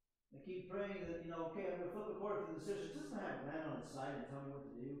 I keep praying that, okay, I'm going to flip a coin for the decision. Just not have land on its side and tell me what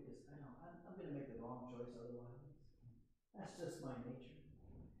to do, because I know I'm going to make the wrong choice otherwise. That's just my nature.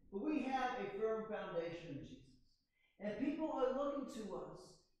 But we have a firm foundation in Jesus. And people are looking to us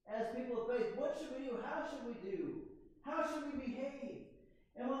as people of faith. What should we do? How should we do? How should we behave?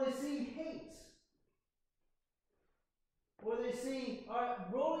 And when they see hate, or they see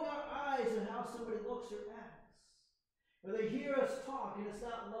rolling our eyes at how somebody looks or acts, or they hear us talk and it's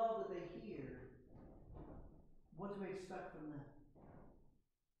not love that they hear, what do we expect from them?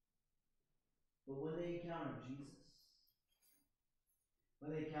 But when they encounter Jesus,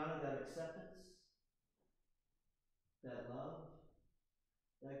 when they encounter that acceptance, that love,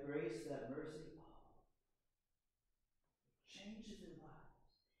 that grace, that mercy, it changes their lives.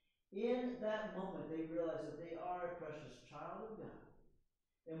 In that moment, they realize that they are a precious child of God.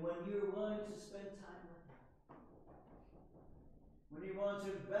 And when you're willing to spend time with them, when you're willing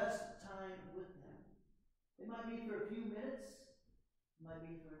to invest time with them, it might be for a few minutes, it might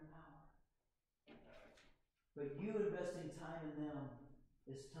be for an hour. But you investing time in them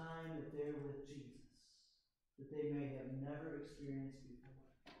is time that they're with Jesus, that they may have never experienced before.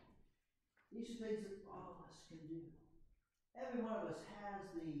 These are things that all of us can do. Every one of us has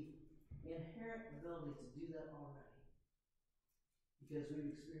the inherent ability to do that already, because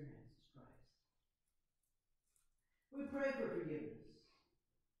we've experienced Christ. We pray for forgiveness.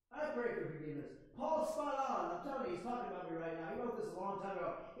 I pray for forgiveness. Paul's spot on. I'm telling you, he's talking about me right now. He wrote this a long time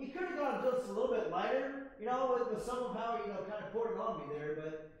ago. He could have gone just a little bit lighter, with some of how he, kind of poured it on me there,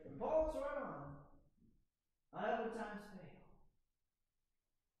 but Paul's right on. I oftentimes fail.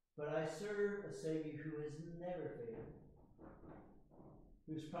 But I serve a Savior who has never failed,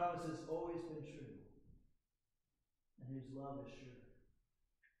 whose promise has always been true, and whose love is sure.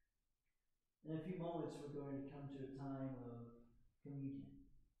 In a few moments, we're going to come to a time of communion.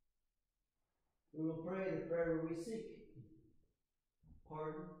 We will pray the prayer where we seek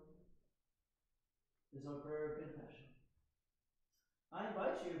pardon. Is our prayer of confession. I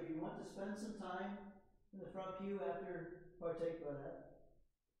invite you, if you want to spend some time in the front pew after partake by that,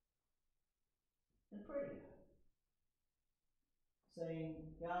 and pray to God,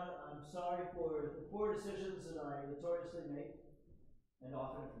 saying, God, I'm sorry for the poor decisions that I notoriously make, and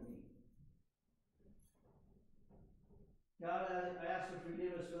often for me. God, I ask for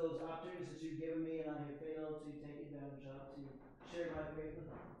forgiveness for those opportunities that you've given me and I have failed to take advantage of, to share my faith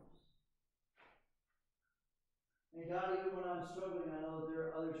with others. And God, even when I'm struggling, I know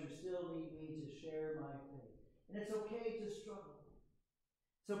there are others who still need me to share my faith. And it's okay to struggle.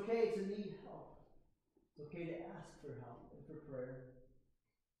 It's okay to need help. It's okay to ask for help and for prayer.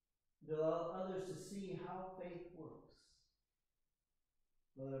 To allow others to see how faith works.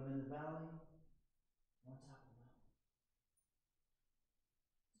 Whether I'm in the valley or on top of the mountain.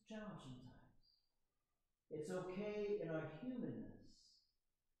 It's a challenge sometimes. It's okay in our humanness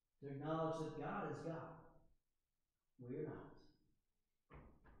to acknowledge that God is God. We're not.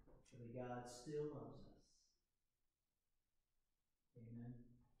 But God still loves us. Amen.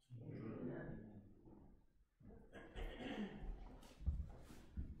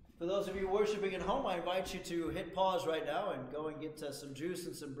 For those of you worshiping at home, I invite you to hit pause right now and go and get some juice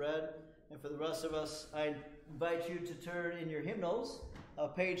and some bread. And for the rest of us, I invite you to turn in your hymnals.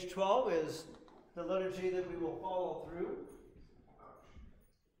 Page 12 is the liturgy that we will follow through.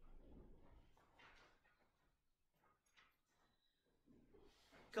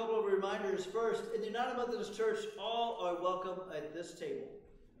 A couple of reminders. First, in the United Methodist Church, all are welcome at this table.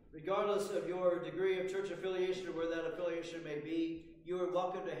 Regardless of your degree of church affiliation or where that affiliation may be, you are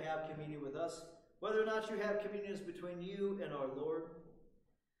welcome to have communion with us, whether or not you have communion is between you and our Lord.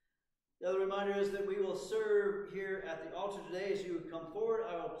 The other reminder is that we will serve here at the altar today. As you come forward,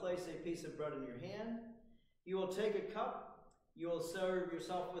 I will place a piece of bread in your hand. You will take a cup. You will serve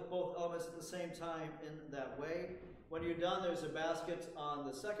yourself with both elements at the same time in that way. When you're done, there's a basket on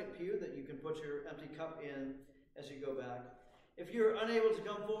the second pew that you can put your empty cup in as you go back. If you're unable to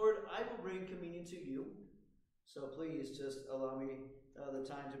come forward, I will bring communion to you. So please just allow me the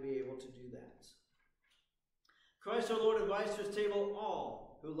time to be able to do that. Christ our Lord invites to his table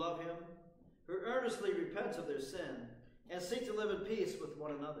all who love him, who earnestly repent of their sin, and seek to live in peace with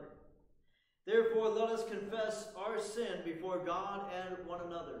one another. Therefore, let us confess our sin before God and one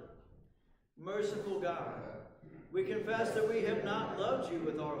another. Merciful God, we confess that we have not loved you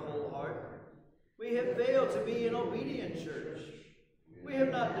with our whole heart. We have failed to be an obedient church. We have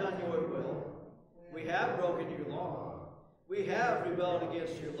not done your will. We have broken your law. We have rebelled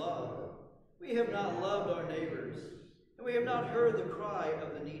against your love. We have not loved our neighbors, and we have not heard the cry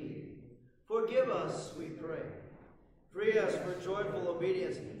of the needy. Forgive us, we pray. Free us for joyful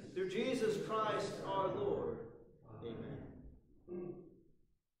obedience through Jesus Christ our Lord. Amen.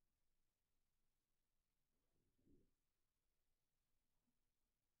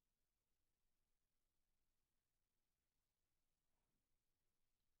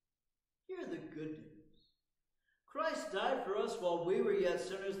 Hear the good news. Christ died for us while we were yet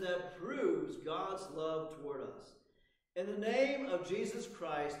sinners. That proves God's love toward us. In the name of Jesus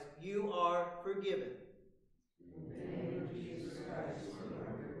Christ, you are forgiven. In the name of Jesus Christ, you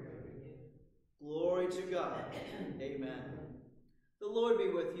are forgiven. Glory to God. Amen. The Lord be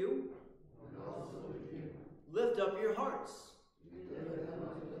with you. And also with you. Lift up your hearts. We lift them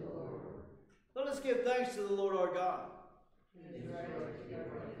up to the Lord. Let us give thanks to the Lord our God. It is right to give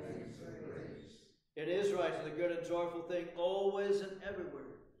our thanks and praise. It is right to the good and joyful thing, always and everywhere,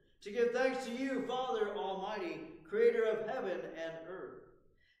 to give thanks to you, Father Almighty, creator of heaven and earth.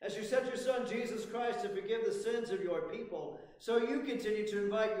 As you sent your Son, Jesus Christ, to forgive the sins of your people, so you continue to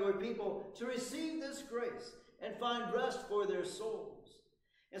invite your people to receive this grace and find rest for their souls.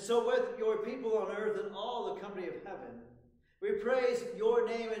 And so with your people on earth and all the company of heaven, we praise your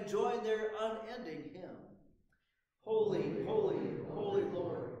name and join their unending hymn. Holy, holy, holy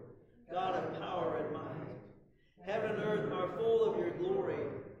Lord, God of power and might. Heaven and earth are full of your glory.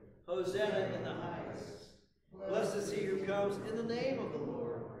 Hosanna in the highest. Blessed is he who comes in the name of the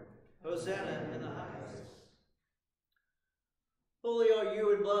Lord. Hosanna in the highest. Holy are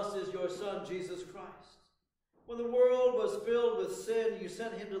you, and blessed is your Son, Jesus Christ. When the world was filled with sin, you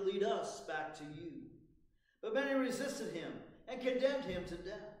sent him to lead us back to you. But many resisted him and condemned him to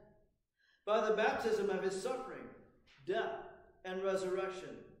death. By the baptism of his suffering, death, and resurrection,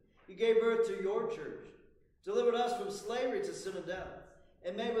 you gave birth to your church, delivered us from slavery to sin and death,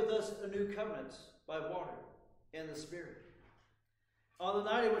 and made with us a new covenant by water and the Spirit. On the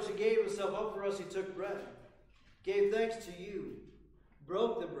night in which he gave himself up for us, he took bread, gave thanks to you,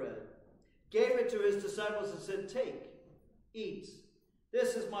 broke the bread, gave it to his disciples, and said, "Take, eat.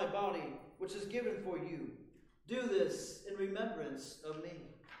 This is my body, which is given for you. Do this in remembrance of me."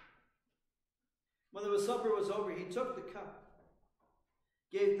 When the supper was over, he took the cup,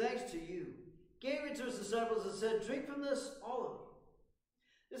 gave thanks to you, gave it to his disciples, and said, "Drink from this, all of you.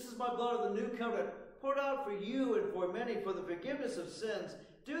 This is my blood of the new covenant, poured out for you and for many for the forgiveness of sins.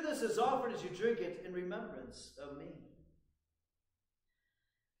 Do this as often as you drink it in remembrance of me."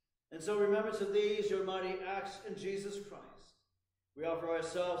 And so, in remembrance of these, your mighty acts in Jesus Christ, we offer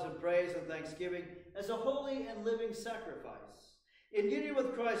ourselves in praise and thanksgiving as a holy and living sacrifice, in union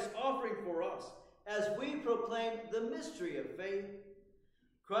with Christ's offering for us, as we proclaim the mystery of faith.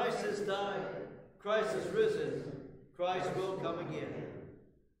 Christ has died, Christ is risen, Christ will come again.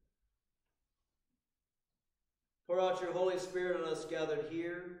 Pour out your Holy Spirit on us gathered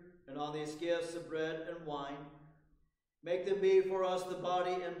here and on these gifts of bread and wine. Make them be for us the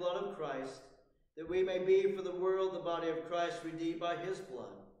body and blood of Christ, that we may be for the world the body of Christ redeemed by his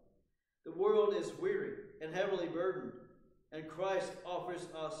blood. The world is weary and heavily burdened, and Christ offers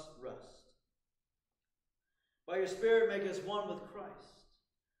us rest. By your Spirit, make us one with Christ,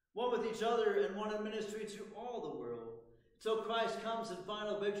 one with each other, and one in ministry to all the world, So Christ comes in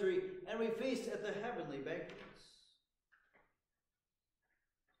final victory, and we feast at the heavenly banquets.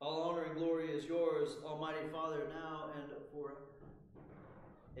 All honor and glory is yours, Almighty Father, now and forever.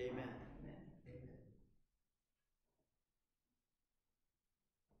 Amen. Amen.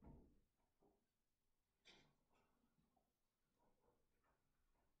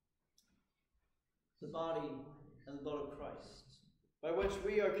 The body and the blood of Christ, by which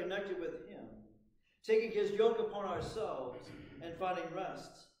we are connected with him, taking his yoke upon ourselves and finding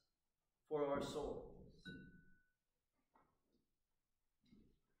rest for our souls.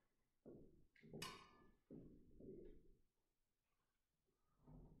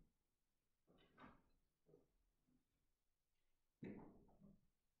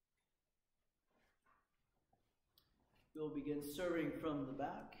 We'll begin serving from the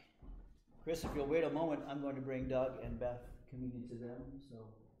back. Chris, if you'll wait a moment, I'm going to bring Doug and Beth communion to them, so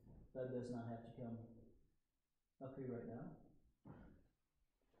Doug does not have to come up here right now.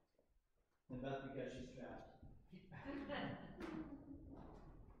 And Beth, because she's trapped.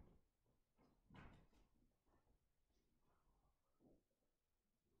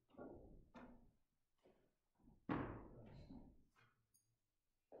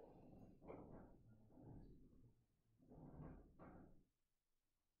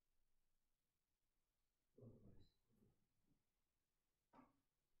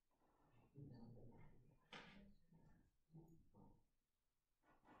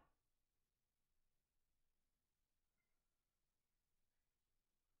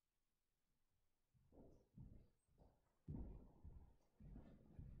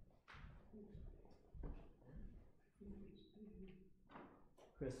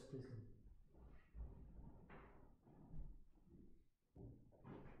 Chris, please come.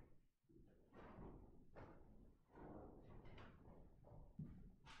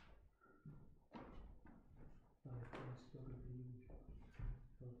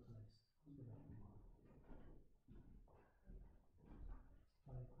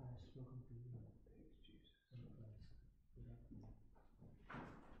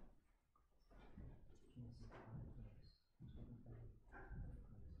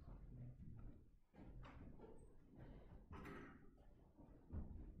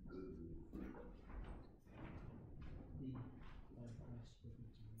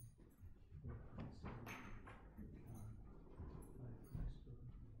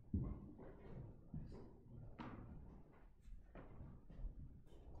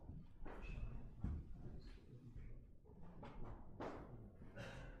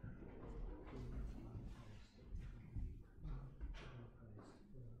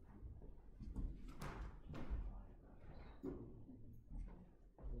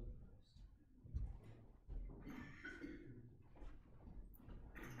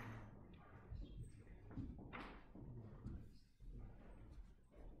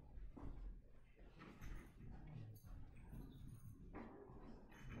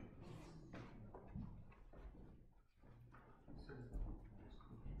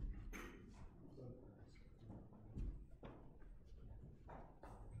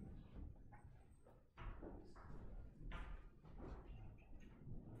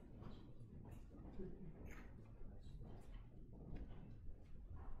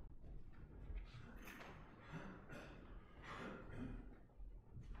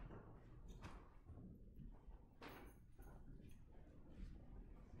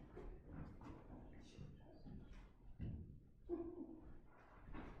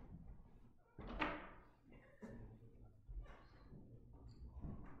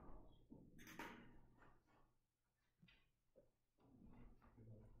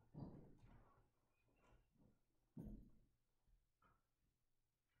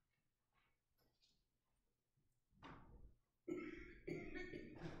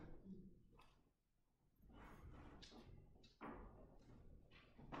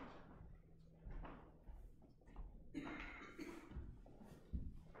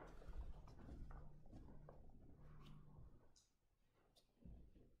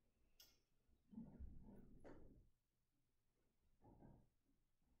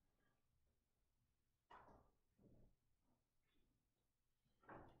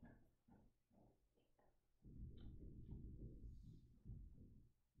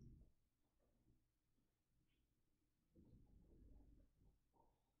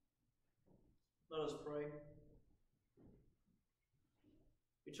 Let us pray.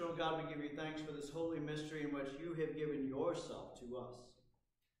 Eternal God, we give you thanks for this holy mystery in which you have given yourself to us.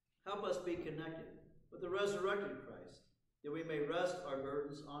 Help us be connected with the resurrected Christ, that we may rest our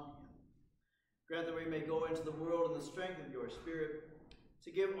burdens on him. Grant that we may go into the world in the strength of your Spirit,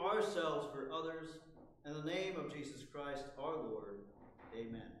 to give ourselves for others In the name of Jesus Christ, our Lord.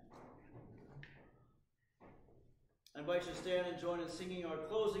 Amen. I invite you to stand and join in singing our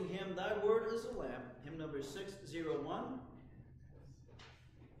closing hymn, Thy Word is a Lamp, hymn number 601.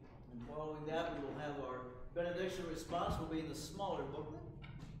 And following that, we will have our benediction response will be in the smaller booklet.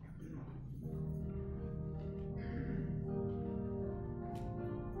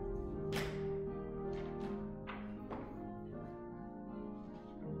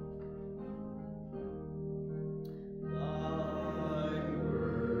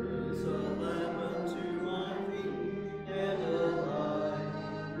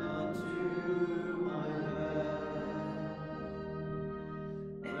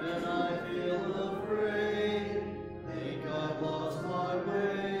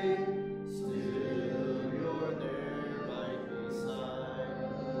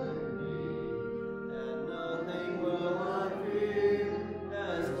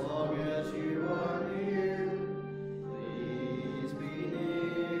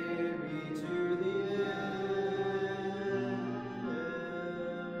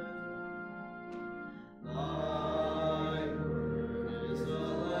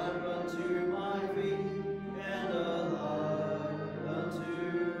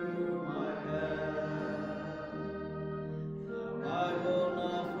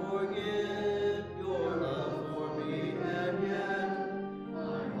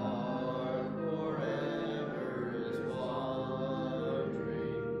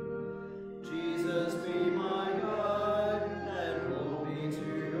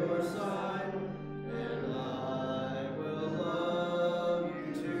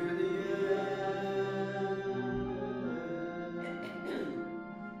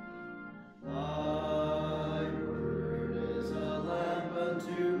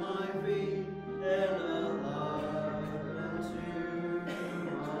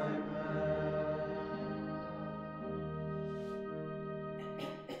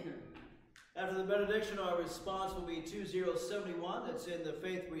 After the benediction, our response will be 2071. That's in the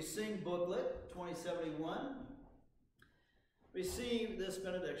Faith We Sing booklet, 2071. Receive this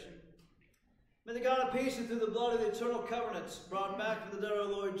benediction. May the God of peace, and through the blood of the eternal covenants, brought back from the dead our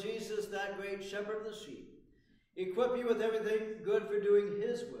Lord Jesus, that great shepherd of the sheep, equip you with everything good for doing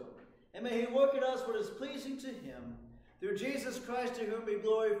his will. And may he work in us what is pleasing to him, through Jesus Christ, to whom be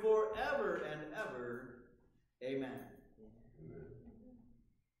glory forever and ever. Amen.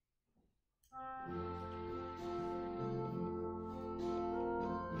 Amen.